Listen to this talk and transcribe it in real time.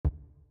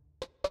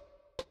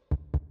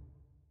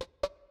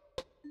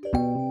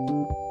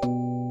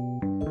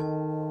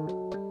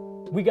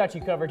We got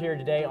you covered here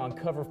today on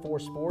Cover 4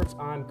 Sports.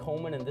 I'm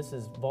Coleman, and this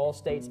is Vol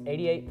State's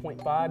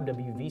 88.5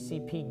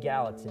 WVCP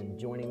Gallatin.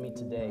 Joining me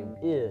today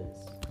is...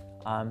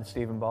 I'm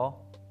Stephen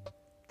Ball.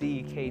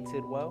 D.K.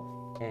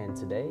 Tidwell. And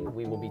today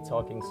we will be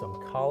talking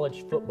some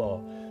college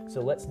football.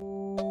 So let's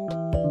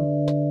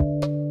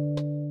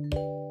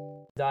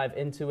dive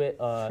into it.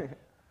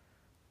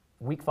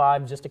 Week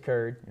 5 just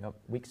occurred. Yep.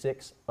 Week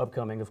 6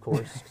 upcoming, of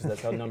course, because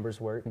that's how numbers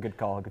work. Good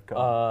call, good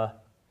call.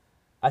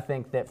 I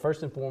think that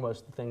first and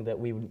foremost, the thing that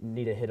we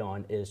need to hit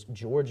on is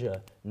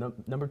Georgia,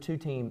 number 2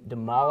 team,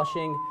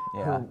 demolishing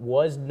who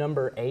was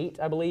number 8,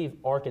 I believe,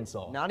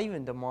 Arkansas. Not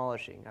even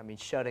demolishing. I mean,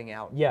 shutting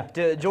out.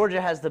 Yeah. Georgia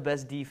has the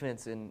best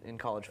defense in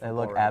college football. They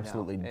look right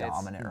absolutely now.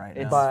 dominant right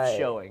now. It's By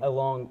showing. a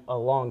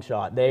long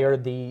shot. They are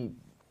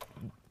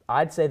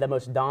I'd say the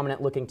most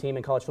dominant looking team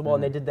in college football,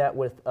 and they did that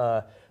with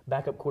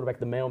backup quarterback,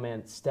 the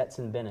mailman,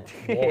 Stetson Bennett.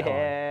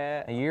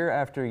 Yeah. Year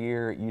after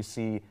year, you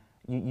see,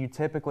 you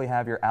typically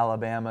have your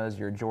Alabamas,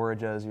 your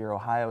Georgias, your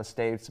Ohio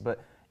States,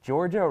 but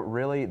Georgia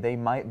really, they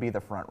might be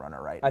the front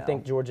runner right now. I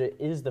think Georgia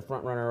is the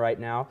front runner right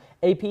now.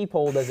 AP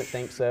poll doesn't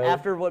think so.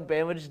 After what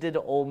Bama just did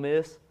to Ole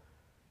Miss.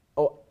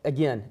 Oh,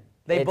 again,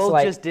 They it's both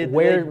like, just did.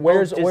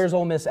 Where's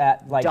Ole Miss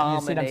at? Like, you see what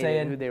I'm dominated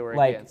saying? who they were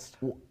like, against.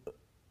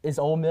 Is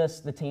Ole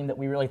Miss the team that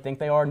we really think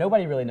they are?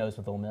 Nobody really knows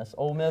with Ole Miss.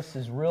 Ole Miss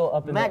is real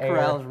up in Matt the air.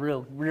 Corral is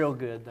real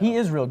good, though. He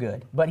is real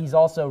good, but he's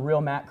also real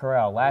Matt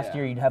Corral. Last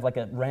year, you'd have like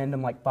a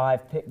random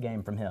 5-pick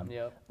game from him.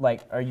 Yep.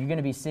 Like, are you going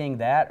to be seeing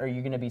that, or are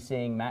you going to be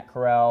seeing Matt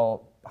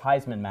Corral,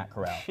 Heisman Matt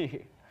Corral?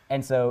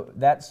 And so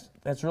that's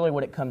really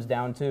what it comes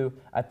down to.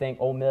 I think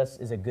Ole Miss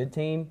is a good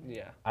team.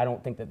 Yeah. I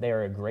don't think that they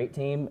are a great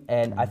team,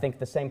 and I think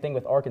the same thing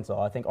with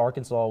Arkansas. I think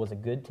Arkansas was a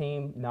good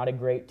team, not a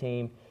great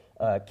team.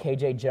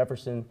 KJ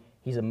Jefferson,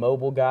 he's a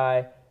mobile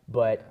guy,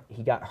 but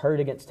he got hurt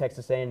against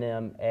Texas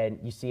A&M, and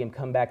you see him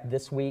come back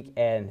this week.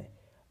 And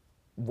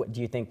what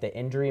do you think the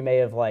injury may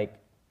have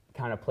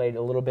kind of played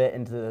a little bit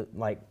into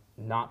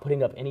not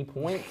putting up any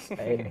points?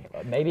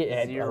 Maybe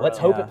let's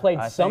hope it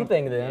played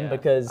something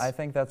because I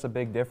think that's a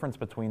big difference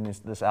between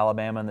this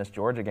Alabama and this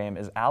Georgia game.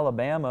 Is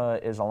Alabama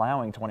is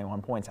allowing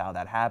 21 points. How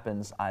that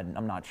happens,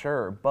 I'm not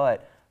sure,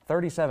 but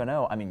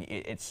 37-0. I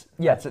mean,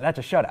 that's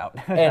a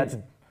shutout.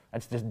 And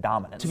That's just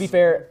dominance. to be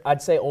fair,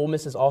 I'd say Ole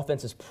Miss's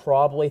offense is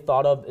probably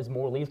thought of as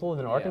more lethal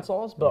than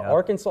Arkansas's, but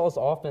Arkansas's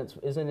offense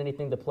isn't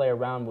anything to play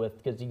around with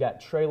because you got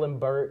Treylon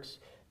Burks,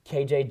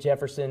 KJ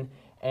Jefferson,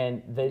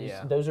 and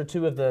those are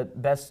 2 of the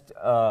best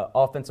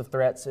offensive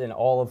threats in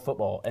all of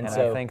football. And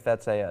so I think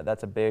that's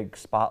a big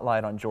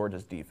spotlight on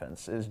Georgia's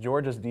defense.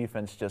 Georgia's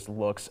defense just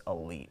looks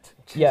elite.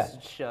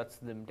 Just shuts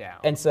them down.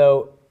 And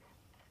so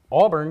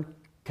Auburn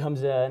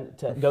goes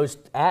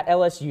at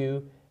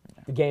LSU.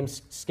 The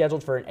game's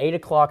scheduled for an 8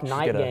 o'clock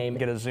night game.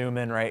 Get a zoom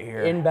in right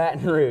here. In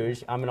Baton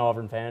Rouge. I'm an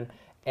Auburn fan.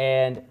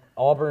 And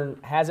Auburn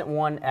hasn't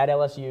won at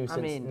LSU since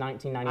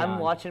 1999. I'm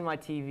watching my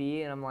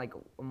TV, and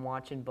I'm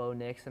watching Bo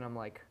Nix, and I'm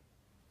like,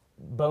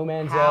 Bo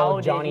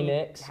Manziel, Johnny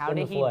Nix. How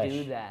did he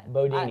do that?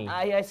 Bodini.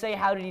 I say,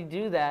 how did he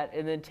do that?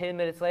 And then 10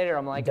 minutes later,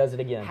 I'm like, he does it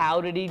again. How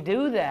did he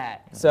do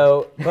that?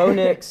 So Bo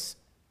Nix,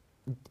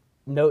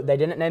 no, they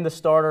didn't name the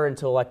starter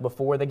until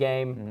before the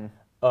game.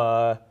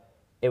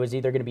 It was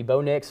either going to be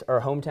Bo Nix or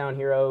hometown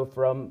hero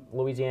from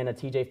Louisiana,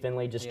 T.J.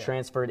 Finley, just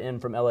transferred in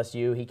from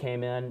LSU. He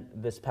came in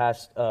this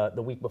past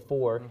the week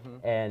before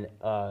and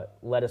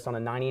led us on a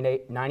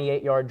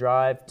 98-yard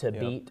drive to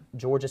beat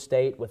Georgia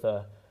State with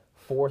a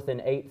 4th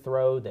and 8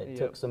 throw that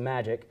took some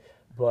magic.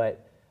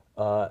 But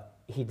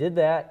he did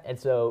that, and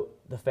so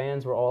the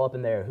fans were all up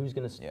in there. Who's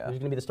going to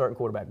be the starting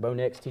quarterback? Bo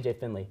Nix, T.J.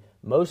 Finley.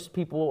 Most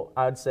people,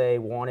 I'd say,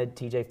 wanted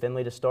T.J.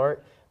 Finley to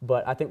start,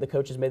 but I think the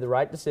coaches made the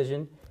right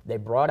decision. They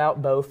brought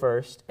out Bo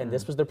first, and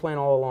this was their plan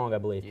all along, I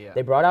believe. Yeah.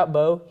 They brought out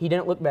Bo. He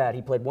didn't look bad.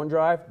 He played 1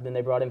 drive. Then they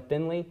brought in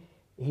Finley.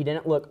 He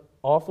didn't look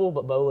awful,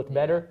 but Bo looked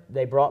better.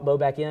 They brought Bo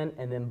back in,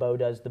 and then Bo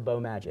does the Bo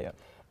magic. Yeah.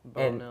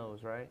 Bo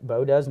knows, right?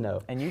 Bo does know.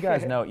 And you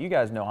guys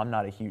know I'm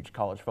not a huge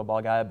college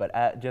football guy,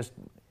 but just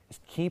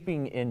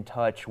keeping in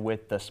touch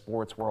with the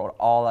sports world,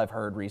 all I've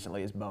heard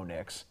recently is Bo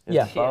Nix.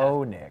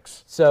 Bo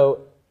Nix.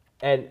 So,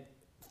 and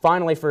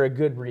finally for a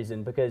good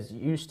reason, because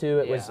used to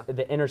it was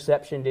the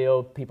interception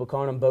deal, people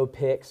calling him Bo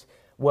Picks.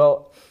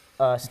 Well,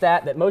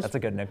 stat that most that's a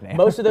good nickname.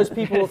 Most of those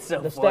people, so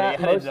the stat,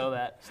 I didn't know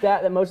that.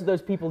 Stat that most of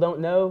those people don't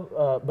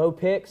know, Bo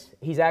Picks,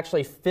 he's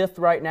actually 5th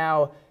right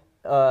now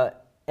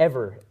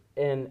ever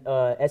in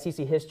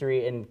SEC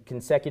history in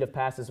consecutive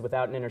passes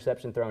without an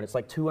interception thrown. It's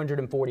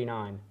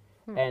 249.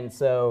 And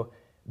so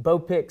Bo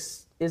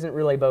Picks isn't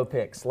really Bo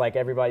Picks like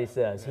everybody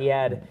says. He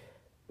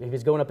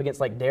was going up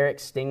against Derek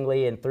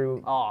Stingley and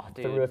threw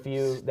a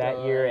few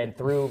that year and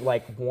threw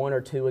 1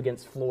 or 2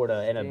 against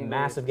Florida in a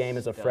massive game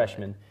as a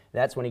freshman.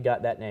 That's when he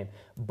got that name.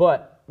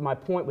 But my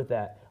point with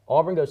that,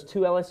 Auburn goes to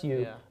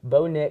LSU.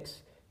 Bo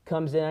Nix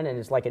comes in and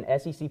is an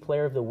SEC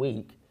Player of the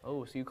Week.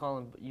 Oh, so you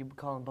calling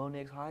Bo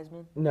Nix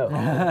Heisman? No.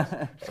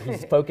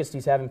 He's focused.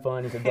 He's having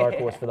fun. He's a dark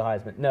horse for the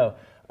Heisman. No.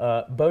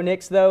 Bo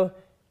Nix, though,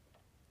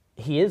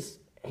 he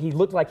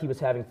looked like he was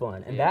having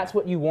fun. And that's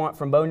what you want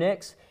from Bo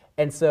Nix.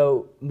 And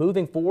so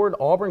moving forward,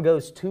 Auburn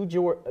goes to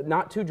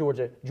not to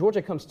Georgia.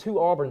 Georgia comes to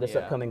Auburn this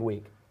upcoming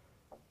week.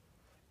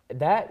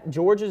 That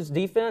Georgia's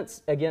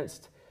defense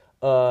against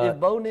if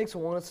Bo Nix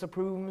wants to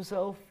prove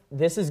himself,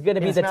 this is going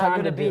to be it's the not time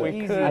gonna to be do it.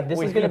 easy. This is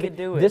We going to could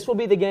do it. This will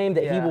be the game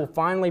that he Yeah. will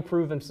finally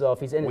prove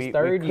himself. He's in his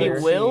third he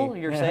year. will.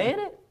 You're saying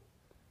it?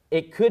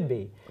 It could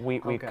be.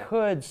 We Okay.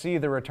 could see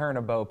the return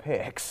of Bo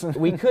Nix.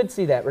 We could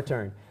see that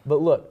return.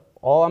 But look,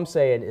 all I'm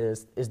saying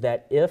is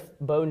that if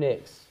Bo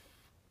Nix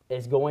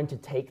is going to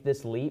take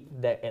this leap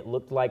that it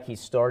looked like he's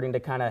starting to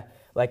kind of,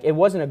 like, it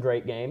wasn't a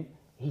great game.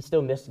 He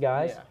still missed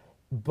guys. Yeah.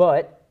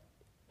 But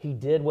he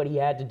did what he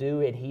had to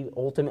do, and he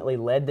ultimately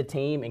led the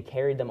team and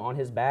carried them on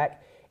his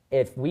back.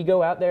 If we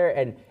go out there,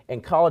 and in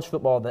college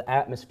football, the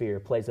atmosphere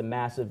plays a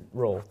massive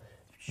role.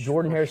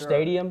 Jordan-Hare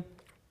Stadium,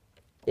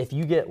 if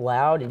you get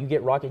loud and you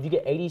get rocking, if you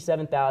get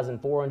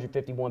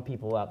 87,451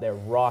 people out there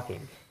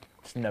rocking,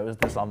 Just knows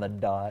this on the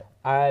dot.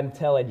 I'm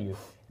telling you,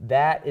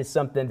 that is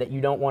something that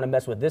you don't want to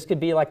mess with. This could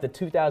be like the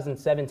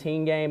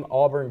 2017 game.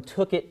 Auburn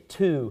took it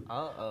to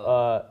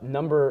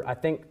number, I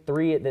think,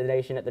 3 at the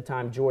nation at the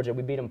time, Georgia.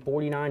 We beat them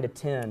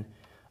 49-10,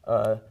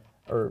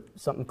 or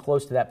something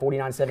close to that,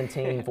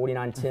 49-17,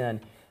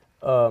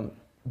 49-10.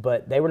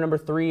 But they were number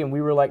 3, and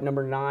we were like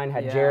number 9.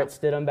 Had Yeah. Jarrett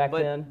Stidham back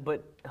then.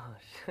 But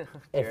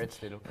Jarrett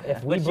Stidham.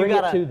 If we But bring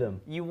it to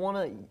them. You want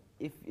to,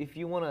 if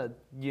you want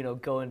to,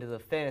 go into the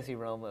fantasy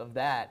realm of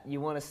that, you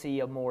want to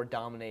see a more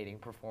dominating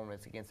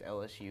performance against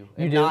LSU,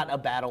 and do. not a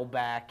battle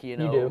back. You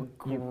do.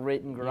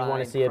 Grit and grind. You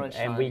want to see it, crunch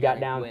and time we got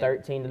kind down win.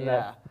 13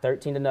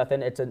 to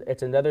nothing.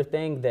 It's another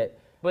thing that.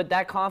 But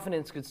that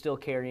confidence could still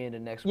carry into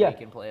next Yeah,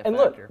 week and play a and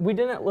factor.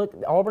 look,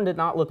 Auburn did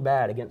not look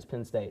bad against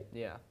Penn State.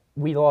 Yeah.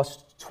 We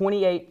lost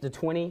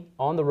 28-20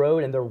 on the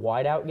road in their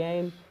whiteout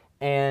game,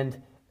 and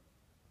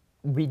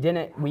we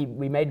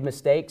made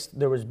mistakes.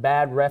 There was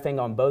bad reffing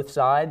on both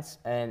sides,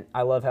 and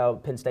I love how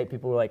Penn State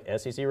people were like,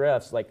 SEC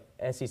refs. Like,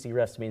 SEC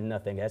refs mean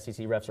nothing.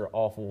 SEC refs are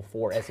awful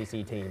for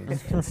SEC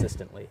teams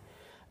consistently.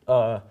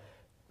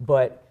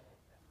 But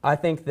I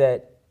think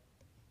that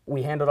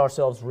we handled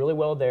ourselves really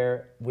well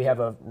there. We have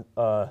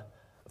a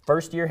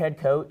first-year head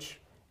coach,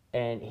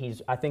 and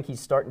I think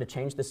he's starting to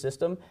change the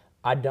system.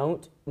 I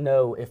don't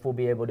know if we'll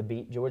be able to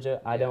beat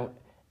Georgia. I don't.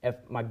 If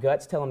my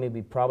gut's telling me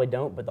we probably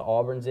don't, but the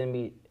Auburn in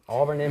me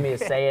is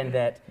saying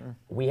that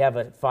we have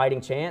a fighting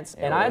chance,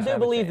 and I do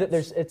believe that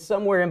it's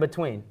somewhere in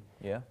between.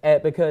 Yeah.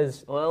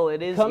 Because Well,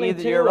 it is coming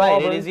either. to You're right.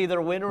 Auburn- It is either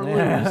win or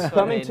lose.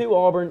 coming to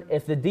Auburn,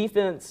 if the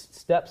defense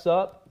steps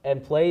up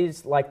and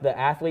plays like the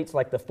athletes,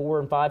 like the 4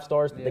 and 5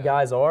 stars that the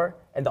guys are,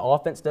 and the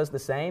offense does the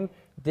same,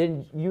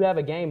 then you have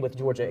a game with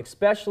Georgia,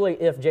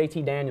 especially if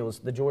JT Daniels,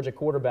 the Georgia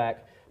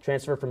quarterback,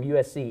 transfer from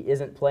USC,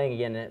 isn't playing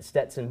again, and it's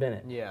Stetson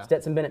Bennett. Yeah.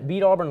 Stetson Bennett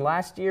beat Auburn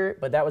last year,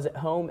 but that was at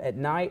home at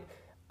night.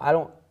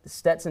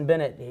 Stetson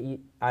Bennett,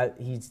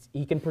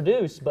 he can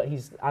produce, but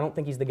I don't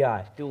think he's the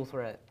guy. Dual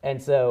threat. And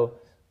so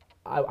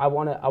I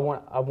want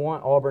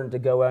Auburn to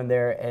go in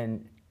there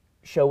and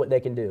show what they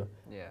can do.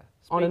 Yeah.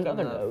 On Speaking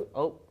another of- note-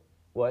 Oh,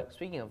 What?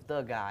 speaking of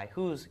the guy,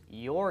 who's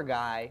your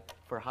guy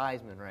for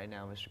Heisman right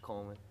now, Mr.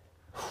 Coleman?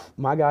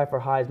 My guy for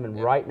Heisman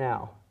right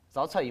now.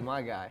 So I'll tell you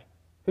my guy,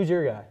 Who's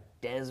your guy?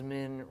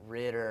 Desmond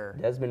Ridder.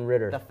 Desmond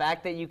Ridder. The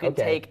fact that you can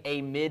Okay. take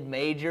a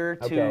mid-major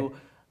to Okay.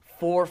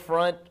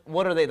 forefront,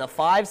 what are they, the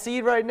 5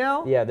 seed right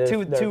now? Yeah, they're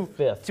to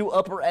fifth. To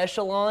upper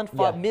echelon,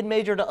 Yeah.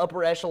 mid-major to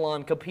upper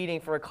echelon, competing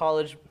for a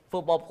college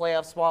football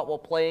playoff spot while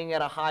playing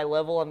at a high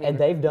level. I mean, And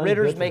they've done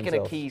Ritter's good for making a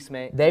themselves. case,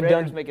 man. They've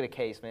Ritter's done- making a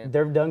case, man.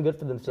 They've done good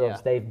for themselves.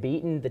 Yeah. They've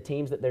beaten the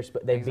teams that they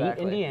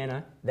Exactly. beat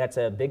Indiana. That's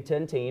a Big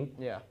Ten team.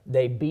 Yeah.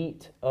 They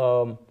beat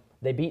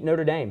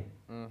Notre Dame.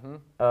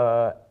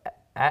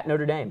 At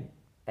Notre Dame,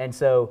 and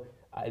so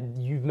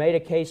you've made a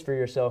case for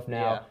yourself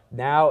now. Yeah.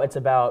 Now it's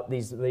about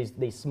these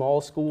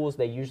small schools.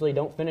 They usually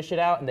don't finish it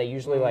out, and they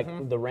usually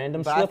like the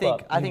random But slip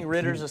up. I think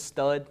Ritter's a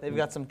stud. They've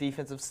got some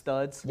defensive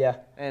studs. Yeah.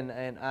 And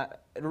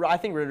I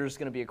think Ritter's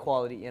going to be a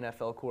quality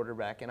NFL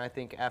quarterback. And I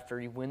think after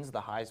he wins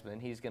the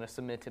Heisman, he's going to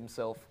cement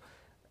himself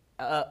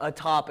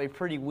atop a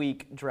pretty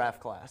weak draft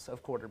class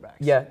of quarterbacks.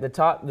 Yeah,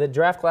 the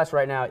draft class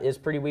right now is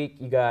pretty weak.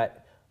 You got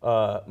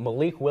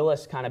Malik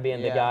Willis kind of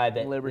being the Yeah, guy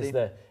that Liberty.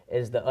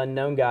 is the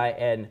unknown guy,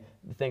 and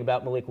the thing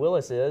about Malik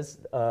Willis is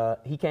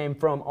he came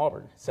from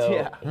Auburn. So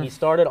Yeah. he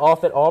started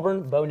off at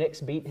Auburn. Bo Nix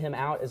beat him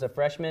out as a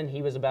freshman.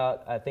 He was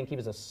I think he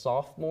was a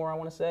sophomore, I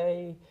want to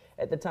say,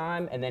 at the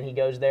time, and then he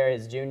goes there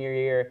his junior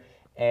year,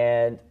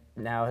 and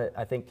now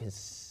I think his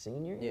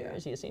senior year. Yeah.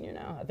 Is he a senior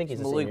now? I think he's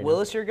Is a Malik senior now.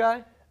 Willis your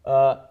guy?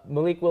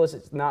 Malik Willis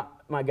is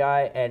not my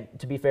guy, and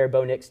to be fair,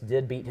 Bo Nix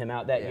did beat him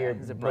out that Yeah, year.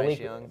 he's a Bryce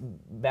Young.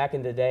 Back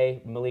in the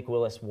day, Malik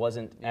Willis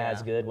wasn't as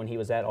Yeah. good when he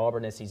was at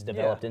Auburn as he's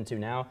developed into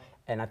now,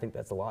 and I think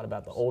that's a lot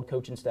about the old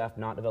coaching staff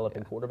not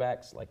developing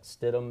quarterbacks like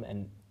Stidham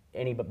and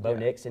Bo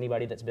Nix,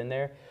 anybody that's been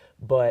there.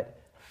 But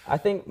I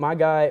think my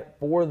guy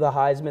for the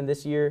Heisman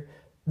this year,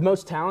 the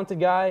most talented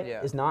guy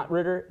is not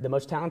Ridder. The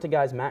most talented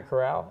guy is Matt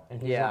Corral,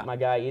 and he's not my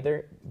guy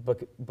either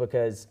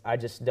because I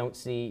just don't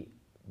see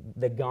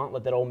the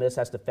gauntlet that Ole Miss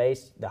has to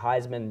face. The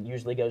Heisman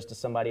usually goes to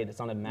somebody that's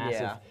on a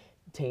massive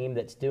team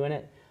that's doing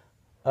it.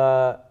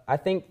 I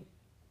think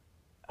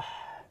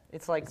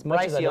It's like as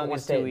much as Bryce I don't Young want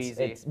is to say too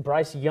easy. it's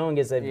Bryce Young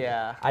is a.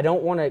 Yeah. I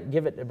don't want to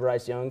give it to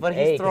Bryce Young. But A,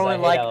 he's 'cause I throwing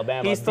hate like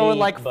Alabama, he's throwing B,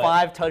 like but-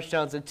 5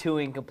 touchdowns and 2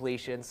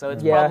 incompletions. So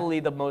it's Yeah. probably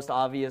the most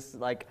obvious,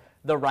 like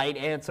the right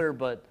answer.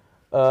 But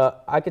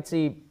I could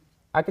see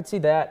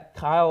that.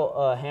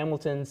 Kyle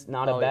Hamilton's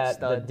not Oh, a yeah, bad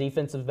the stud.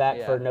 defensive back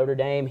Yeah. for Notre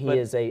Dame. He but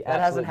is a that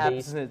hasn't absolute happened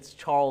beast. since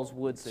Charles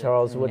Woodson.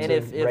 Charles Woodson,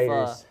 And if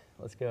Raiders.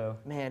 Let's go.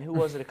 man, who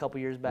was it a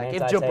couple years back? Manti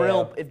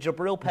Te'o. If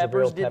Jabril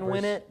Peppers didn't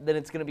win Peppers. it, then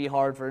it's going to be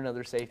hard for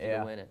another safety Yeah.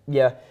 to win it.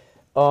 Yeah,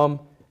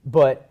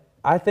 but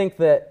I think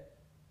that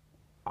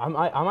I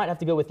might have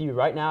to go with you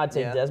right now. I'd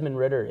say Yeah. Desmond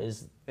Ritter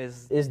is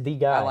the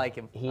guy. I like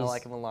him. I He's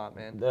like him a lot,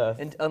 man. the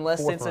And unless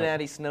forefront.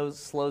 Cincinnati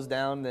slows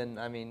down, then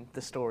I mean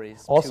the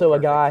story's Also, too a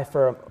guy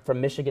perfect. from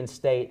Michigan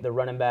State, the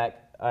running back.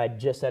 I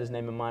just had his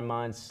name in my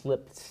mind,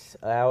 slipped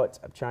out.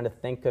 I'm trying to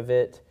think of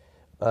it.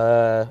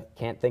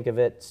 Can't think of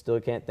it. Still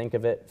can't think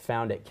of it.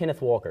 Found it.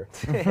 Kenneth Walker.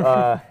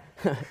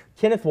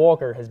 Kenneth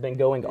Walker has been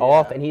going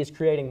off, and he is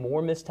creating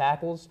more missed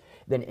tackles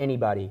than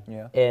anybody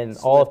in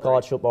all of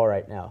college football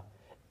right now.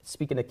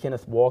 Speaking of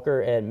Kenneth Walker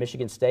and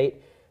Michigan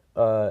State,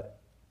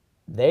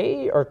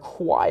 they are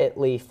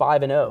quietly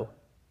 5-0.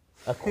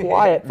 A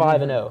quiet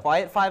 5-0.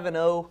 Quiet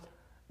 5-0.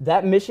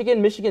 That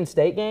Michigan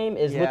State game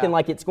is Yeah. looking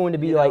like it's going to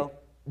be You like know,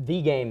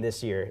 the game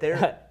this year.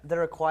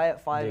 They're a quiet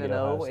 5-0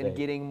 Ohio and State.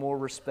 getting more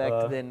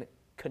respect than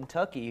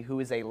Kentucky, who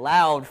is a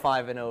loud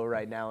 5-0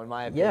 right now, in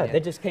my opinion. Yeah, they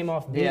just came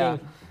off Yeah.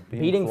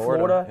 beating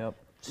Florida, Yep.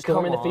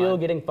 storming the Come field, on.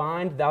 getting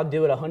fined. They'll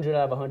do it 100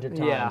 out of 100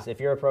 times. Yeah. If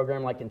you're a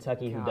program like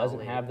Kentucky who doesn't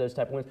Golly. have those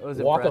type of It was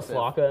wins, Waka impressive.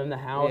 Flocka in the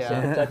house Yeah.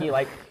 in Kentucky,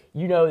 like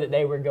you know that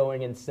they were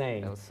going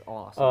insane. That was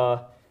awesome.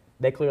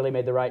 They clearly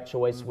made the right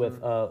choice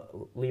with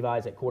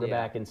Levi's at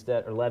quarterback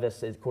instead, or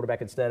Levis at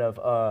quarterback instead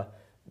of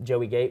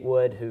Joey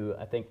Gatewood, who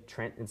I think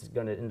is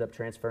going to end up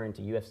transferring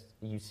to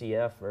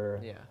UCF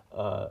or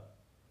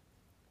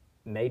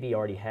maybe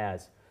already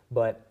has.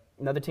 But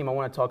another team I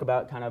want to talk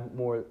about, kind of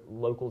more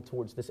local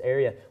towards this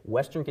area,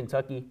 Western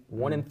Kentucky,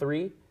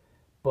 1-3.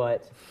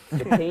 But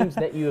the teams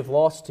that you have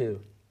lost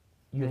to,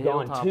 you've The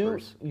gone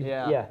Hilltoppers.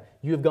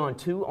 you have gone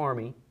to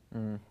Army.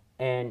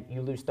 And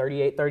you lose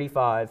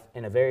 38-35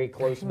 in a very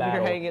close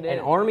battle. hanging And in.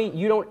 Army,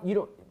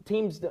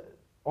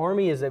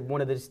 Army is one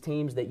of those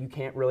teams that you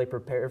can't really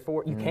prepare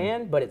for. You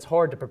can, but it's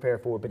hard to prepare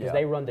for because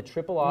they run the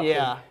triple option.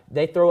 Yeah.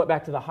 They throw it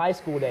back to the high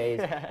school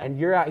days, and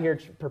you're out here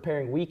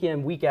preparing week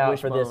in, week out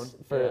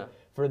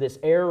for this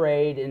air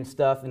raid and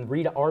stuff, and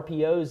read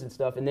RPOs and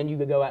stuff, and then you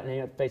could go out and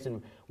end up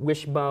facing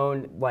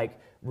wishbone, like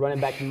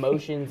running back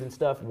motions and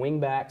stuff, wing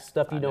backs,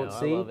 stuff you don't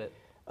see. I love it.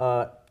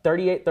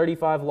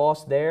 38-35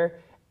 loss there.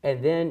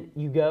 And then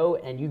you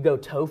go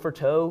toe for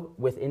toe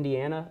with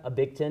Indiana, a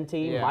Big Ten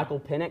team. Yeah. Michael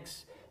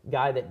Penix,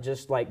 guy that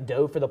just like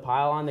dove for the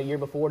pylon the year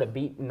before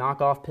to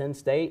knock off Penn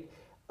State,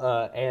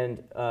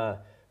 and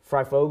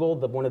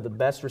Freifogel, one of the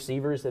best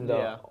receivers in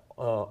the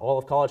all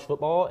of college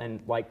football, and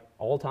like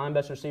all-time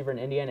best receiver in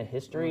Indiana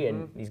history.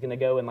 And he's going to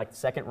go in like the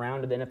second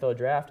round of the NFL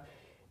draft.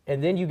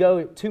 And then you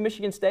go to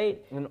Michigan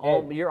State. And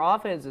your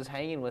offense is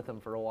hanging with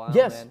them for a while,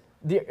 yes,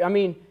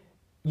 man.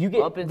 You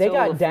Up get until they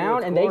got the down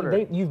fourth and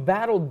quarter. you've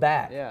battled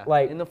back. Yeah.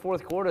 Like in the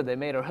fourth quarter, they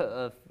made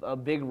a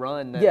big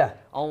run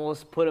that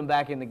almost put them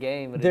back in the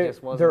game, but it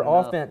just wasn't their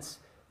enough. offense.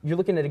 You're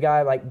looking at a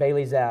guy like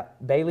Bailey Zappi.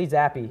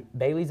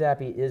 Bailey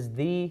Zappi is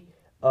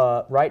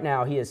right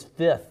now he is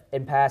 5th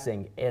in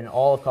passing in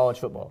all of college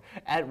football.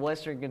 At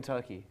Western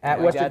Kentucky. At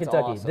Like, Western that's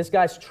Kentucky. awesome. This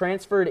guy's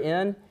transferred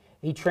in.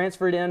 He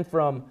transferred in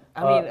from,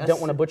 I mean, don't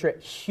want to butcher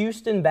it,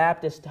 Houston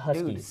Baptist Dude,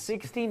 Huskies.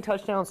 16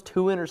 touchdowns,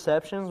 2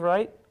 interceptions,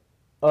 right?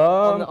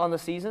 Um, On the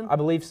season? I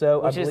believe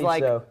so. Which I is believe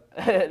like so.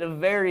 a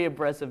very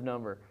impressive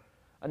number.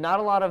 Not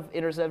a lot of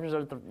interceptions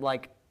are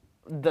like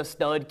the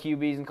stud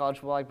QBs in college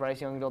football, like Bryce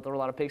Young, don't throw a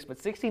lot of picks, but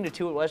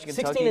 16-2 at Western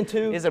Kentucky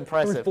 16-2 is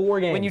impressive. through 4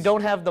 games. When you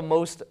don't have the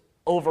most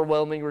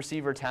overwhelming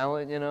receiver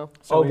talent, you know?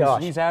 So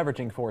gosh. he's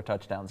averaging 4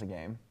 touchdowns a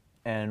game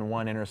and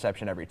 1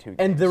 interception every 2 games.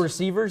 And the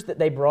receivers that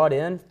they brought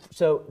in,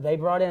 so they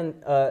brought in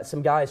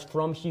some guys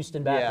from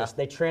Houston Baptist.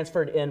 Yeah. They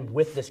transferred in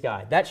with this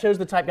guy. That shows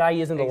the type guy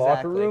he is in the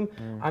locker Exactly.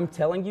 room. I'm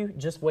telling you,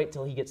 just wait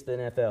till he gets to the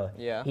NFL.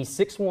 Yeah. He's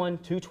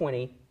 6'1",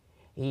 220.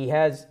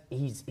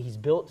 He's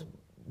built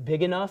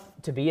big enough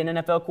to be an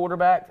NFL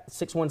quarterback.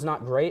 6'1's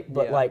not great,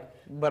 but Yeah.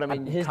 But I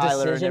mean, his Kyler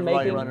and decision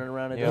everybody making, running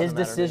around, it his doesn't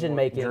matter decision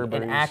anymore. making Drew and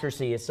Brees.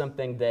 accuracy is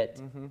something that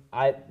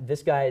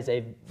this guy is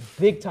a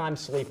big time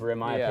sleeper in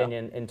my Yeah.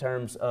 opinion in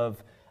terms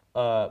of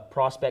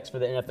prospects for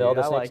the NFL Dude,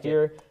 this I like next it.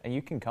 year. And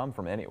you can come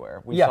from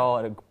anywhere. We Yeah.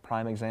 saw a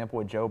prime example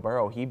with Joe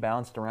Burrow. He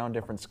bounced around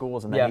different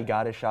schools, and then Yeah. he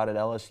got his shot at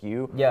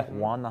LSU, Yeah.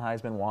 won the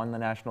Heisman, won the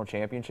national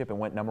championship, and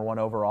went #1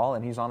 overall,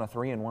 and he's on a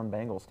 3-1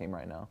 Bengals team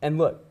right now. And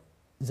look,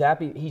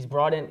 Zappi, he's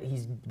brought in.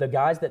 He's the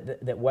guys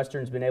that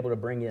Western's been able to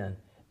bring in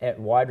at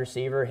wide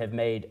receiver have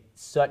made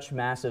such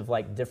massive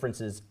like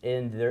differences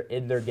in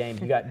their game.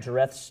 You got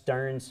Jareth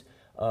Stearns.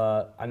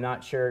 I'm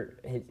not sure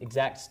his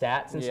exact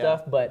stats and Yeah.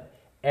 stuff, but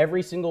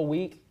every single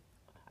week,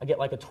 I get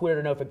like a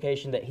Twitter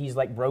notification that he's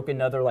like broke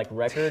another like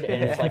record,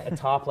 and it's like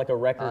atop like a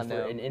record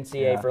for an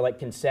NCAA for like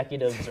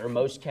consecutives or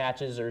most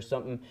catches or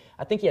something.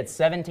 I think he had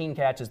 17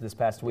 catches this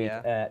past week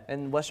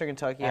and Western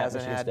Kentucky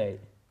hasn't Michigan had State.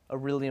 a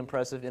really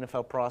impressive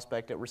NFL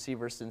prospect at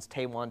receiver since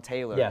Taywan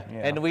Taylor. Yeah.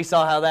 And we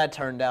saw how that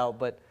turned out,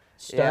 but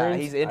Stearns,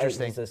 he's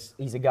interesting.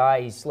 He's a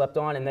guy he's slept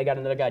on, and they got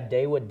another guy,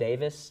 Dawood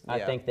Davis. I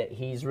Yeah. think that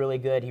he's really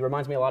good. He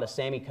reminds me a lot of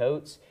Sammy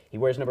Coates. He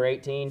wears number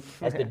 18,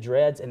 has the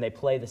dreads, and they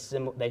play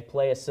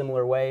a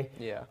similar way.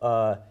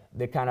 Yeah.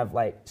 The kind of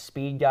like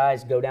speed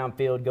guys, go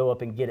downfield, go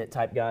up and get it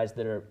type guys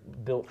that are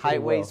built pretty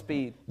Height, weight, well.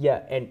 speed.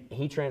 Yeah, and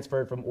he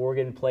transferred from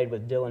Oregon, played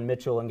with Dylan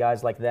Mitchell and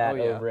guys like that Oh,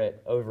 yeah.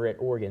 over at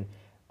Oregon.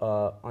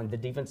 On the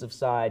defensive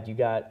side, you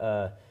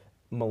got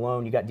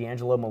Malone, you got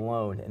D'Angelo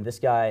Malone, and this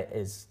guy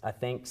is, I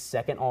think,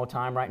 second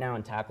all-time right now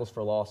in tackles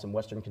for loss in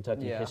Western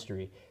Kentucky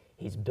history.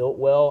 He's built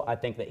well. I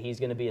think that he's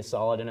going to be a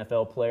solid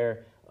NFL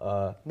player.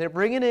 They're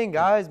bringing in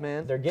guys,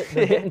 man. They're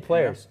getting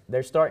players.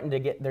 They're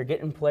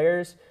getting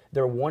players.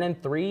 They're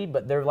 1-3,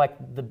 but they're like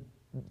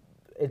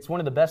it's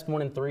one of the best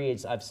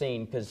 1-3s I've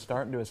seen because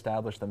starting to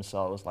establish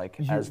themselves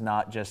as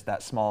not just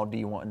that small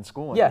D1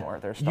 school yeah, anymore.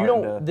 They're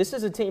starting to. This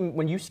is a team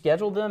when you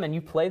schedule them and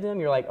you play them,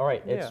 you're like, all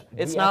right,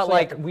 it's not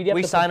like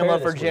we sign them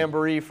up for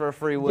Jamboree for a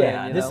free win.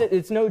 Yeah,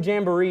 it's no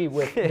Jamboree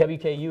with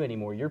WKU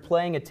anymore. You're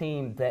playing a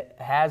team that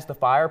has the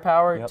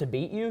firepower to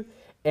beat you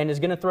and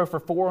is going to throw for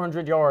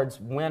 400 yards,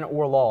 win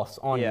or loss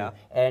on you,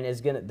 and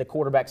the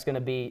quarterback's going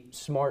to be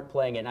smart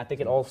playing it. And I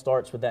think it all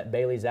starts with that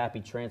Bailey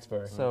Zappi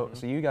transfer. So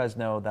you guys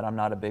know that I'm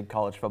not a big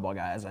college football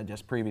guy, as I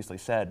just previously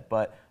said,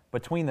 but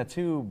between the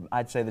two,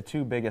 I'd say the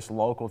two biggest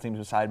local teams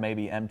beside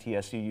maybe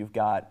MTSU, you've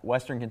got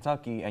Western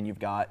Kentucky and you've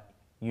got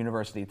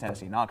University of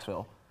Tennessee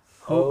Knoxville.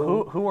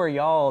 Who are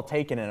y'all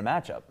taking in a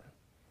matchup?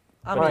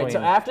 All right,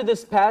 so after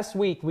this past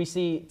week, we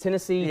see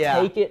Tennessee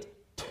take it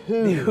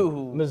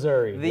to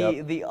Missouri.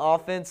 The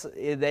offense,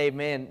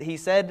 he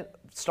said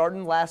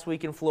starting last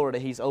week in Florida,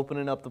 he's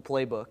opening up the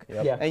playbook.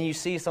 And you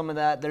see some of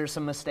that. There's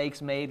some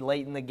mistakes made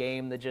late in the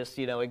game that just,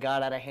 it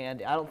got out of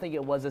hand. I don't think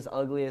it was as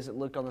ugly as it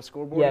looked on the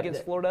scoreboard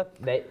against Florida.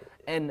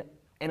 And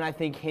I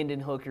think Hendon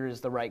Hooker is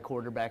the right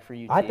quarterback for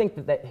UT. I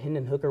think that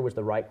Hendon Hooker was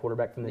the right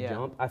quarterback from the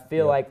jump. I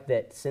feel like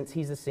that since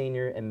he's a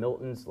senior and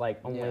Milton's like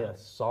only a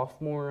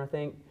sophomore, I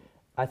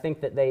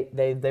think that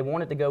they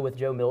wanted to go with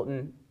Joe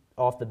Milton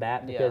off the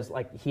bat because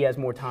he has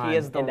more time. He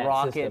has the in that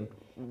rocket system.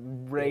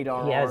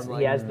 radar.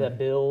 He has the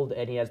build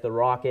and he has the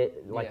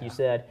rocket, like you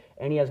said,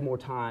 and he has more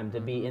time to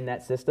be in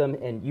that system.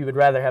 And you would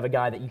rather have a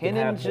guy that you can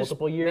have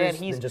multiple years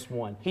than just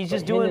one. He's but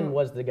just doing. Hendon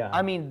was the guy.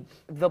 I mean,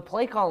 the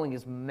play calling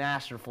is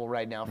masterful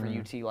right now for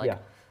UT.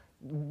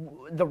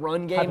 The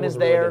run game is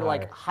there.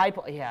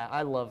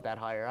 I love that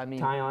hire. I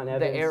mean, Tyon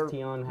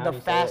Evans, the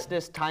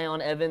fastest Tyon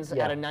Evans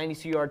had a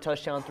 92-yard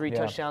touchdown, 3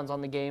 touchdowns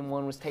on the game.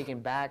 One was taken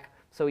back,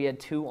 so he had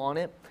 2 on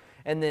it.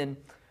 And then,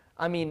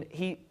 I mean,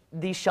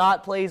 these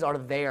shot plays are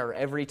there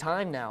every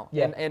time now.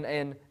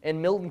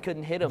 And Milton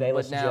couldn't hit him,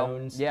 Valus but now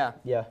Jones.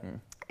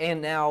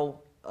 And now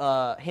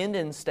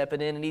Hendon's stepping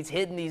in and he's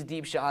hitting these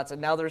deep shots,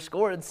 and now they're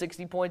scoring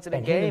 60 points in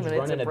a game, and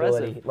it's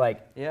impressive.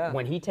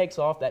 When he takes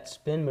off that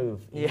spin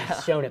move, he's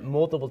shown it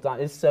multiple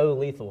times. It's so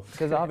lethal.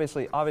 Because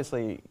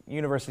obviously,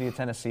 University of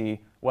Tennessee,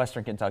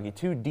 Western Kentucky,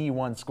 2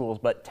 D1 schools,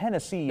 but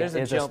Tennessee is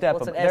a step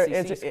up.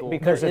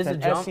 Because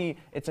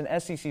it's an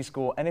SEC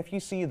school, and if you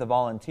see the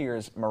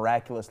Volunteers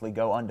miraculously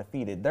go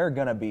undefeated, they're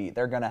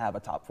gonna have a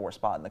top 4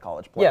 spot in the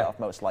college playoff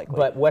most likely.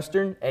 But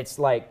Western, it's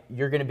like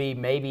you're gonna be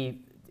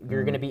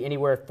you're going to be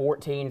anywhere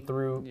 14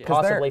 through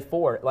possibly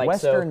 4.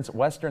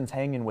 Western's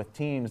hanging with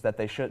teams that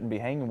they shouldn't be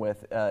hanging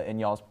with, in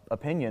y'all's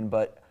opinion.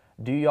 But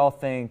do y'all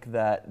think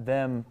that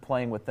them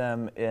playing with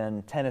them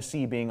in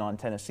Tennessee being on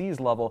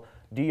Tennessee's level,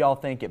 do y'all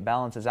think it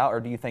balances out,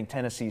 or do you think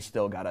Tennessee's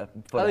still got a foot ahead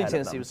of them? I think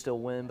Tennessee would still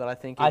win, but I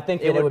think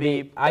it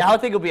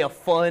would be a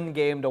fun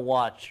game to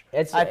watch.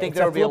 It's a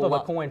flip of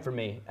a coin for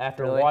me.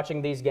 After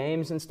watching these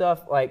games and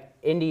stuff, like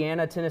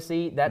Indiana,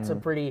 Tennessee, that's a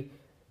pretty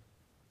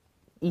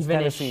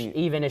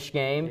evenish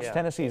game.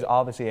 Tennessee is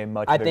obviously a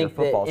much bigger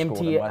football school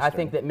than Western. I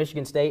think that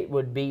Michigan State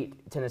would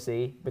beat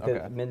Tennessee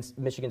because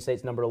Michigan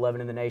State's number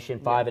 11 in the nation,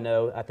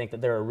 5-0. I think that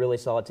they're a really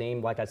solid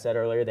team. Like I said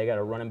earlier, they got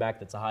a running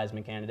back that's a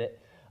Heisman candidate,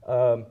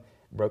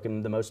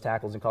 broken the most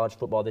tackles in college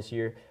football this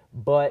year.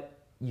 But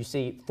you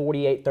see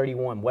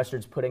 48-31,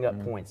 Western's putting up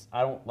points.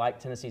 I don't like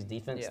Tennessee's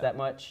defense that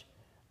much.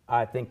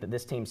 I think that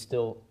this team's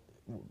still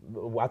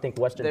 – I think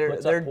Western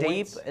puts up points. They're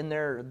deep, and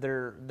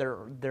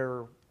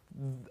they're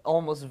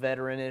almost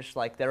veteranish,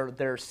 like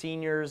they're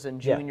seniors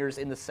and juniors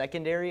in the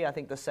secondary. I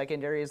think the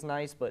secondary is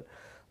nice, but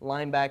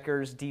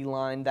linebackers,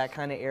 D-line, that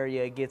kind of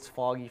area gets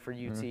foggy for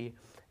UT.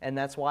 And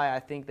that's why I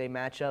think they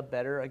match up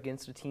better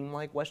against a team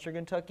like Western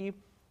Kentucky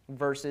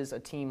versus a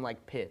team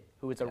like Pitt,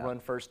 who is a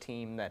run-first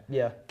team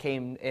that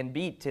came and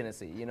beat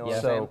Tennessee. You know what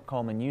I'm saying? So,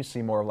 Coleman, you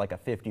see more of like a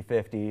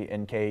 50-50,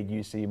 and Cade,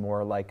 you see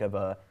more like of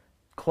a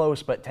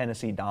close but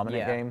Tennessee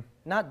dominant game?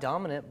 Not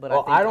dominant, but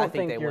I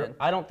think they win.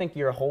 I don't think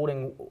you're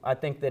holding. I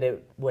think that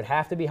it would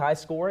have to be high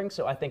scoring.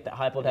 So I think that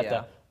Heupel would have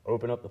to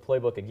open up the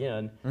playbook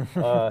again.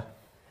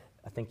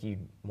 I think you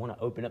want to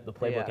open up the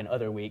playbook in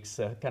other weeks.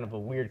 Kind of a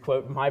weird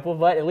quote from Heupel,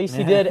 but at least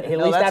he did. At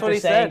least after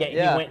saying it, he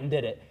went and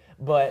did it.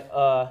 But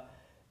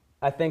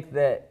I think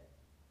that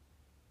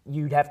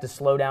you'd have to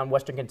slow down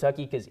Western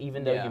Kentucky because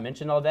even though you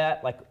mentioned all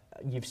that, like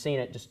you've seen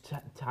it just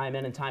time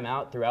in and time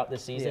out throughout the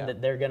season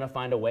that they're going to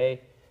find a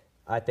way.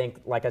 I think,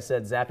 like I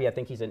said, Zappe, I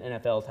think he's an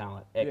NFL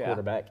talent at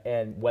quarterback.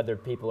 And whether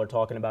people are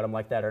talking about him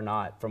like that or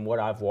not, from what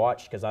I've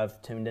watched, because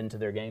I've tuned into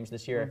their games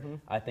this year,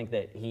 I think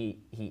that he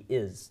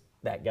is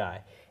that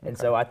guy. And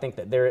so I think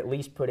that they're at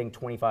least putting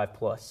 25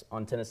 plus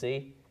on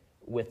Tennessee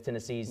with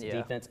Tennessee's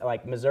defense.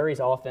 Like Missouri's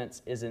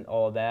offense isn't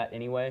all of that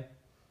anyway.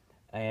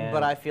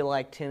 But I feel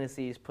like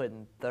Tennessee's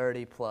putting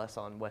 30 plus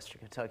on Western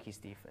Kentucky's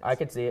defense. I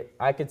could see it.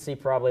 I could see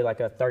probably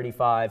like a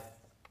 35,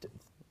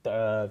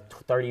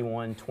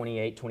 31,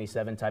 28,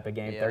 27 type of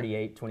game,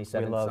 38,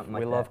 27, something like that.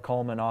 We love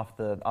Coleman off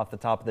the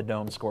top of the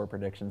dome score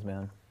predictions,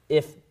 man.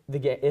 If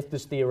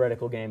this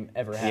theoretical game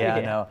ever happens.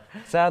 Yeah, no.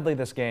 Sadly,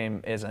 this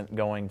game isn't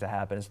going to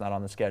happen. It's not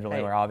on the schedule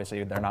anywhere.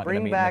 Obviously, they're not going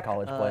to meet in the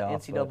college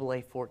playoffs.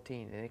 NCAA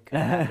 14, and it could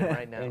happen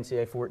right now.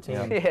 NCAA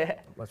 14.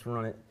 Let's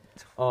run it.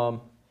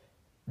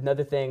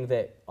 Another thing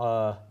that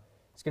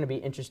it's going to be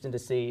interesting to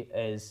see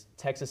is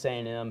Texas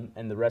A&M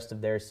and the rest of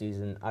their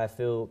season. I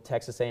feel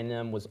Texas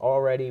A&M was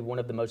already one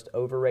of the most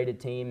overrated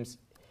teams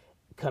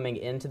coming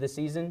into the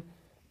season,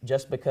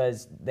 just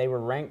because they were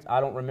ranked. I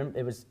don't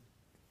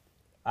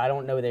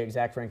know their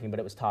exact ranking, but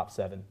it was top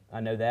 7. I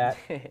know that,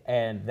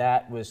 and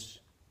that was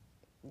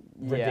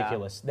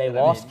ridiculous. They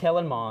lost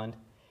Kellen Mond,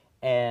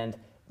 and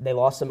they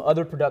lost some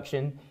other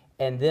production,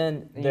 and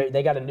then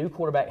they got a new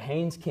quarterback,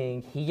 Haynes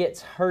King. He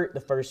gets hurt the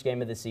first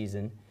game of the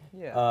season.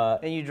 Yeah,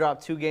 and you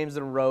drop 2 games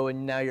in a row,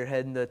 and now you're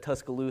heading to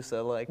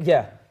Tuscaloosa.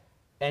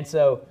 And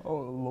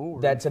so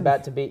that's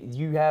about to be.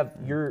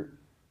 You're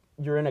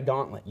in a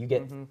gauntlet. You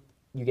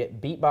get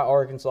beat by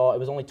Arkansas. It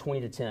was only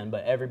 20-10,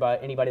 but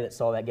anybody that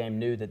saw that game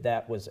knew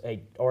that was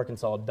a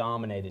Arkansas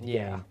dominated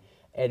game.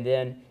 And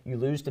then you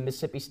lose to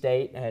Mississippi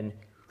State, and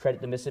credit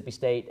to Mississippi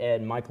State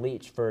and Mike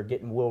Leach for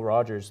getting Will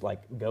Rogers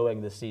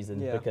going this season,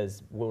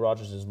 because Will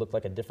Rogers has looked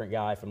like a different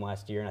guy from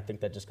last year, and I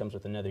think that just comes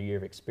with another year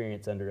of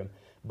experience under him.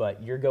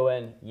 But you're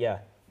going, you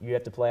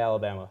have to play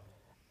Alabama,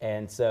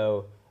 and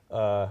so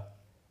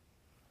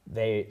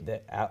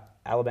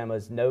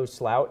Alabama's no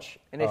slouch.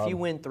 And if you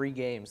win 3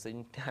 games,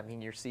 then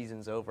your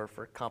season's over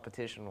for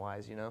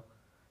competition-wise.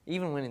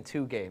 Even winning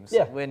 2 games,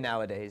 win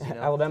nowadays.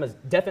 Alabama's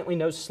definitely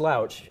no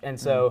slouch, and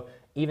so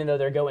even though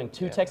they're going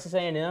to Texas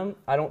A&M,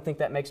 I don't think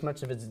that makes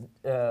much of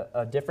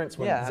a difference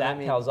when Zach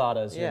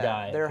Calzada is your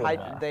guy.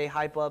 They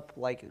hype up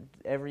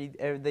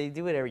they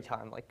do it every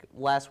time. Like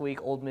last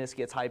week, Ole Miss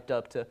gets hyped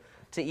up to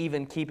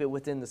even keep it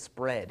within the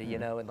spread,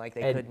 and they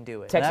couldn't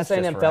do it. Texas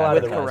A&M fell out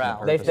of the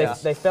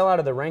rankings. They fell out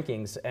of the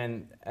rankings,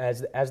 and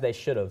as they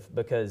should have,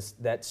 because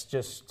that's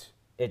just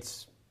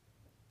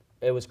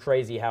it was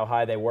crazy how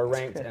high they were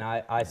ranked, and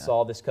I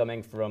saw this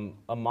coming from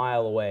a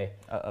mile away.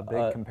 A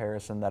big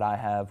comparison that I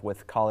have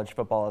with college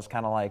football is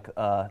kind of like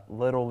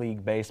Little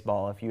League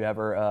baseball. If you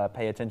ever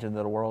pay attention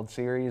to the World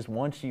Series,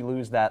 once you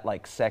lose that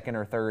second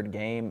or third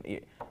game,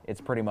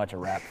 it's pretty much a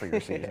wrap for your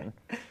season.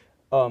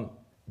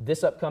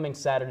 This upcoming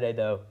Saturday,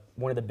 though,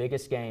 one of the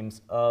biggest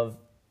games of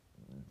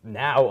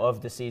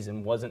the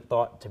season, wasn't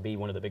thought to be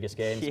one of the biggest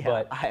games,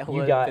 but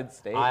you got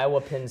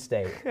Iowa-Penn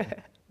State.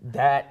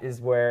 That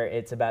is where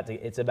it's about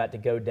to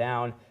go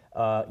down.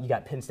 You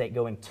got Penn State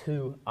going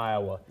to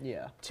Iowa,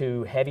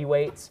 to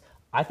heavyweights.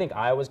 I think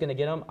Iowa's going to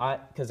get them,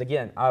 because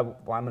again,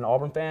 I'm an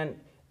Auburn fan,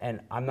 and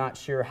I'm not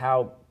sure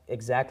how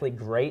exactly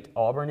great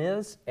Auburn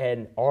is,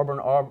 and Auburn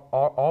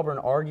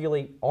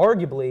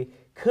arguably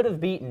could have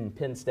beaten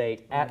Penn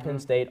State at Penn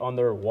State on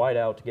their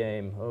whiteout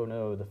game. Oh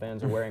no, the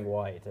fans are wearing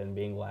white and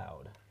being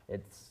loud.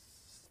 It's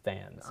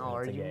fans. It's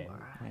a game.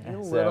 A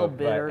little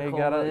bitter.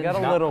 Got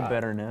a little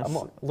bitterness. I'm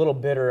a little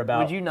bitter about.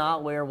 Would you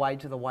not wear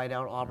white to the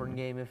whiteout Auburn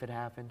game if it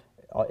happened?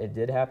 It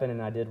did happen,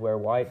 and I did wear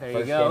white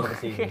first game of the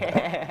season,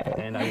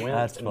 and I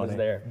went and was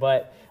there.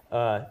 But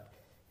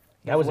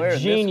that was a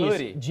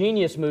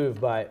genius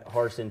move by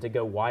Harsin to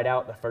go white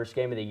out the first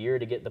game of the year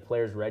to get the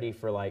players ready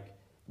for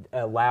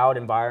a loud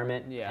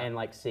environment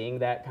and seeing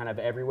that kind of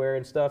everywhere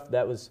and stuff.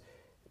 That's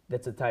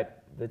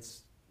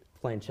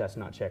playing chess,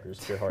 not checkers,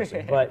 if you're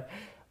Harsin. But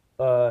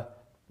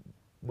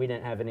we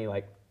didn't have any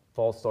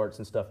false starts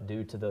and stuff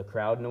due to the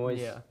crowd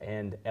noise.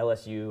 And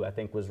LSU, I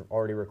think, was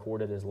already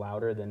recorded as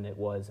louder than it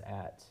was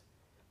at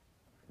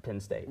Penn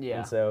State.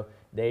 And so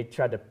they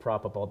tried to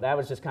prop up all that.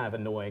 Was just kind of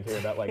annoying here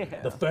about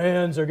the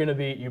fans are going to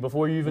beat you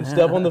before you even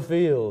step on the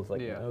field.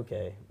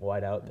 Okay,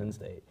 white out Penn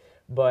State.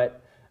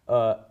 But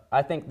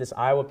I think this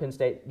Iowa-Penn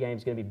State game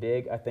is going to be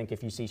big. I think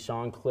if you see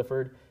Sean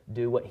Clifford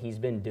do what he's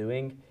been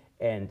doing,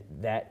 and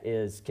that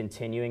is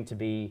continuing to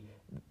be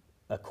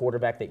a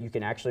quarterback that you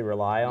can actually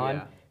rely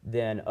on,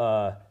 then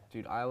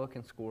dude, Iowa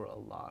can score a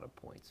lot of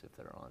points if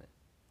they're on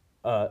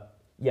it.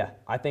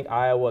 I think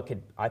Iowa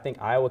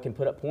can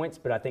put up points,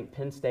 but I think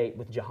Penn State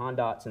with Jahan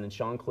Dotson and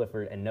Sean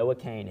Clifford and Noah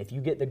Cain, if you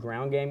get the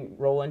ground game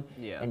rolling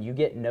and you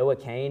get Noah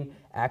Cain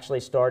actually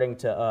starting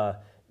to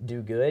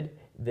do good,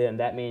 then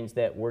that means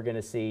that we're going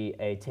to see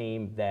a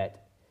team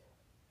that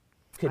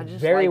could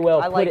very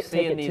well take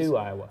it to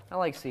Iowa. I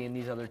like seeing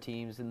these other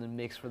teams in the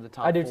mix for the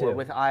top four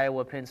with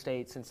Iowa, Penn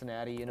State,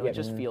 Cincinnati. You know, it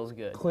just feels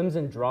good.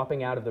 Clemson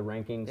dropping out of the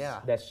rankings. Yeah.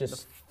 That's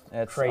just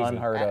crazy.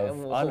 Unheard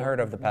of. Unheard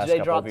of the past couple of years.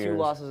 They dropped 2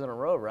 losses in a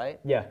row, right?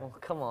 Yeah. Well,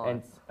 come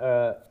on.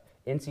 And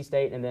NC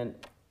State, and then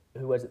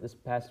who was it this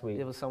past week?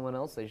 It was someone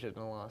else they shouldn't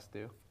have lost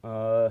to.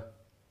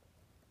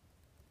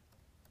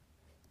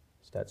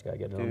 Stats guy,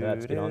 get on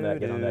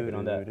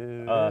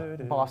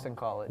that. Boston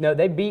College. No,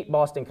 they beat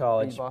Boston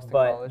College,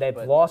 but they've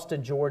lost to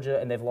Georgia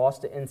and they've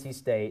lost to NC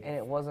State. And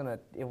it wasn't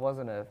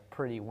a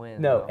pretty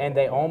win. No, and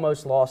they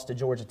almost lost to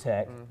Georgia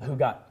Tech, who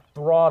got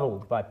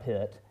throttled by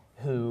Pitt,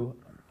 who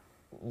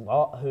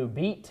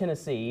beat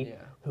Tennessee,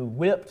 who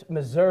whipped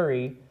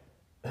Missouri,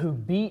 who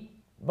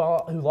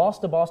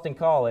lost to Boston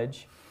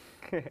College.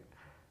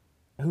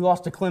 Who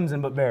lost to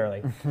Clemson but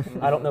barely.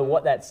 I don't know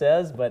what that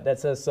says, but that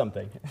says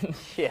something.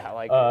 Yeah,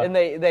 and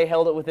they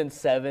held it within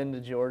 7 to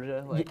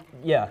Georgia.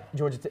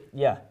 Georgia.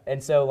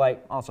 And so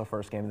also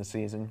first game of the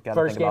season.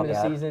 First game of the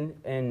season,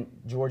 and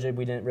Georgia,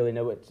 we didn't really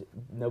know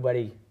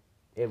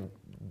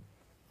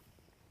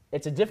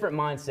it's a different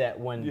mindset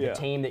when the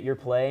team that you're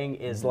playing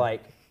is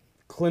like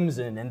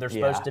Clemson, and they're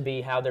supposed to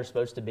be how they're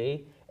supposed to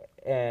be,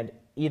 and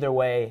either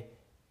way.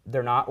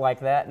 They're not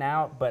like that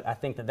now, but I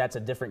think that that's a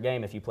different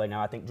game if you play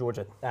now. I think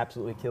Georgia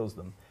absolutely kills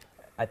them.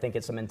 I think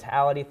it's a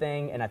mentality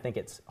thing, and I think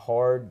it's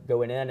hard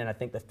going in, and I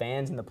think the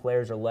fans and the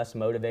players are less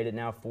motivated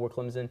now for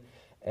Clemson,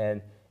 and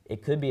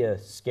it could be a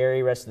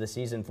scary rest of the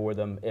season for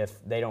them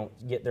if they don't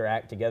get their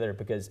act together,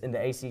 because in the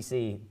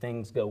ACC,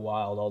 things go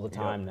wild all the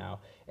time now,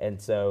 and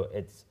so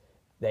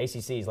the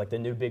ACC is like the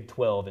new Big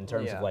 12 in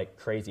terms of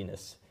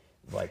craziness,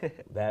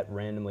 that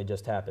randomly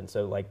just happened.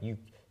 So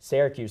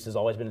Syracuse has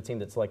always been a team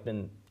that's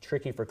been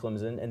tricky for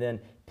Clemson, and then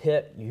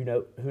Pitt,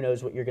 who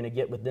knows what you're going to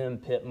get with them.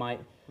 Pitt might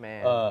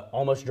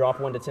almost drop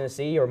one to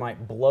Tennessee or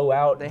might blow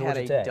out Georgia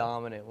Tech. They had a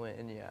dominant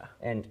win,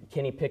 And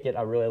Kenny Pickett,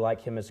 I really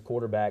like him as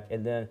quarterback.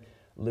 And then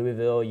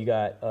Louisville, you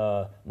got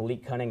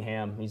Malik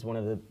Cunningham. He's one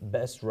of the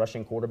best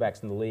rushing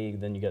quarterbacks in the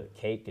league. Then you got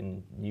Cake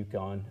and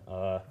UConn.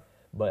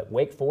 But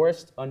Wake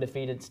Forest,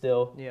 undefeated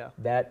still. Yeah.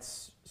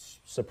 That's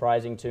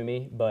surprising to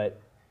me,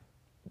 but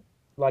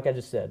like I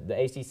just said, the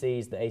ACC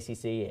is the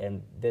ACC,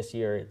 and this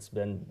year it's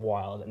been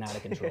wild and out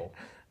of control.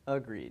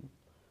 Agreed.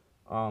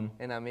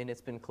 And I mean, it's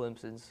been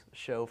Clemson's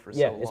show for so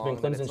long. Yeah, it's been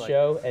Clemson's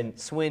show, and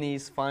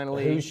Swinney's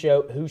finally. Whose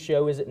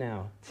show is it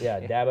now? Yeah,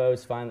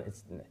 Dabo's finally.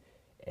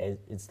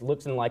 It's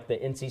looking like the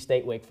NC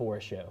State Wake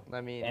Forest show.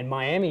 I mean, and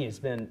Miami has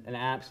been an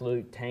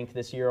absolute tank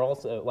this year,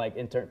 also.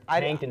 In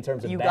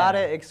terms of you bad.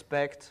 Gotta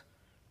expect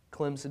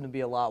Clemson to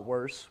be a lot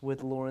worse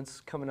with Lawrence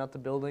coming out the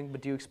building,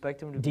 but do you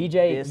expect him to be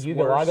this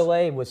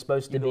Uiagalelei was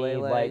supposed to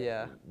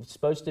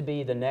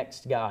be the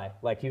next guy.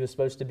 He was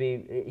supposed to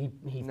be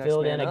he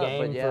filled in a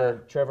game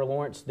for Trevor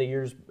Lawrence the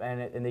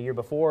year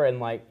before,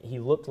 and he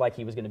looked like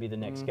he was going to be the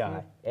next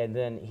guy. And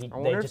then I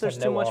wonder if there's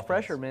too much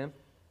pressure, man.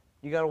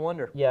 You got to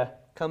wonder. Yeah.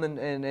 Coming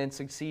and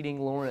succeeding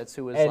Lawrence,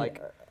 who was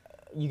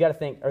you got to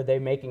think, are they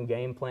making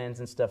game plans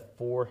and stuff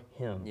for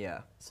him?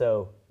 Yeah.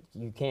 So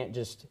you can't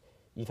just.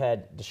 You've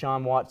had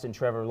Deshaun Watson,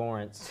 Trevor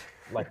Lawrence.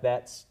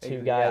 That's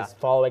two guys.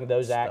 Following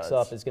those acts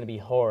up is going to be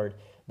hard,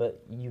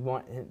 but you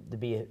want him to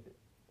be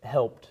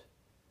helped.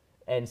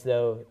 And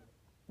so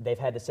they've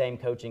had the same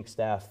coaching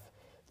staff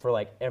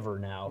for ever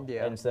now.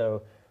 Yeah. And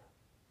so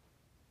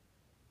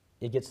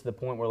it gets to the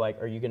point where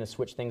are you going to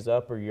switch things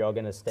up, or are you all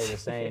going to stay the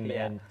same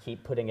and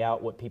keep putting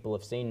out what people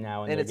have seen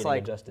now and they're getting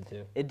adjusted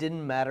to? It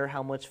didn't matter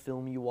how much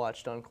film you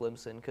watched on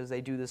Clemson, because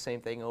they do the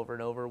same thing over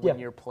and over when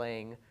you're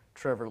playing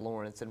Trevor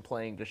Lawrence and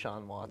playing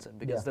Deshaun Watson,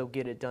 because they'll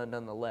get it done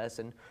nonetheless.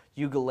 And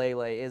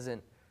Uiagalelei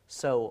isn't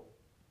so,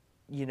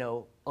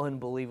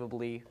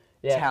 unbelievably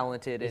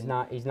talented. He's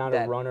not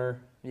a runner.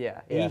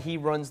 Yeah. He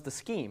runs the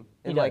scheme.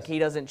 And he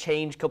doesn't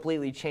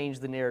completely change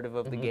the narrative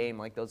of the game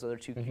like those other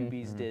two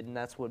QBs did, and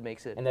that's what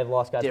makes it and they've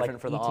lost guys different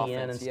for the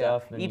ETN offense. And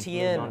stuff. And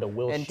ETN on to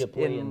Will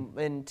Shipley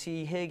and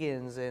T.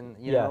 Higgins and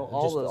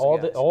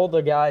all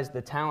the guys,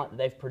 the talent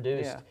they've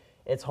produced.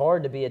 It's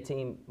hard to be a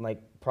team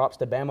props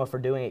to Bama for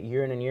doing it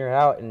year in and year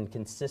out and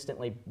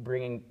consistently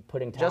putting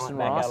talent Justin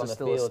back Ross out on the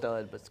field. Justin Ross is still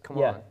a stud, but come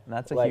on. And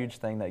that's a huge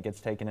thing that gets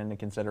taken into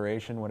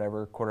consideration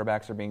whenever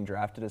quarterbacks are being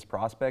drafted as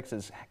prospects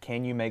is,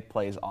 can you make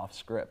plays off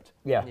script?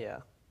 Yeah.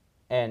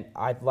 And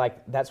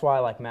that's why I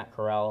like Matt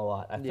Corral a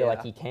lot. I feel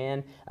like he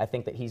can. I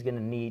think that he's going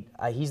to need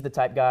he's the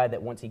type guy that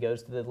once he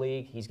goes to the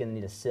league, he's going to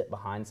need to sit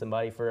behind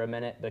somebody for a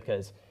minute,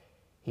 because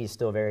he's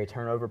still very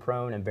turnover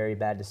prone and very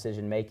bad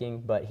decision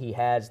making, but he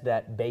has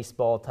that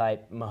baseball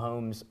type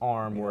Mahomes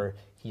arm where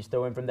he's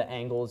throwing from the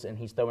angles and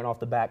he's throwing off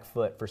the back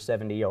foot for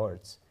 70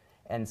 yards.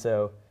 And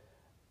so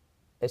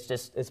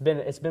it's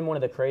been one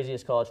of the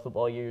craziest college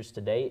football years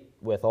to date,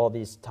 with all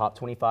these top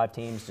 25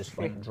 teams just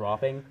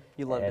dropping.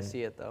 You love to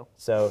see it, though.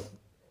 So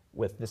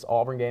with this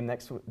Auburn game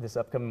this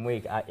upcoming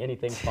week,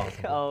 anything's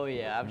possible. Oh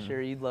yeah, I'm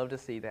sure you'd love to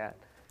see that.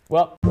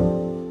 Well,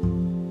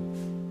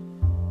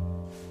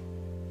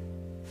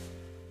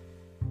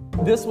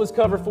 This was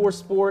Cover 4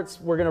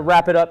 Sports. We're going to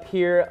wrap it up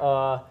here.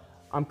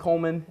 I'm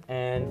Coleman,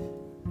 and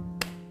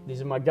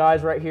these are my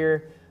guys right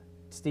here,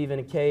 Steven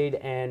and Cade,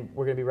 and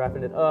we're going to be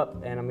wrapping it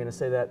up, and I'm going to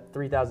say that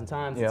 3,000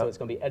 times, so it's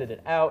going to be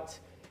edited out.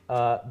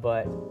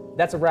 But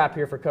that's a wrap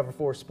here for Cover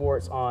 4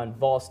 Sports on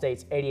Vol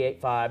State's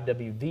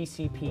 88.5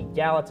 WVCP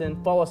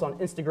Gallatin. Follow us on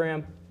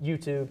Instagram,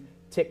 YouTube,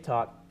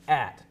 TikTok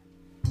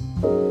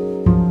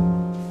 @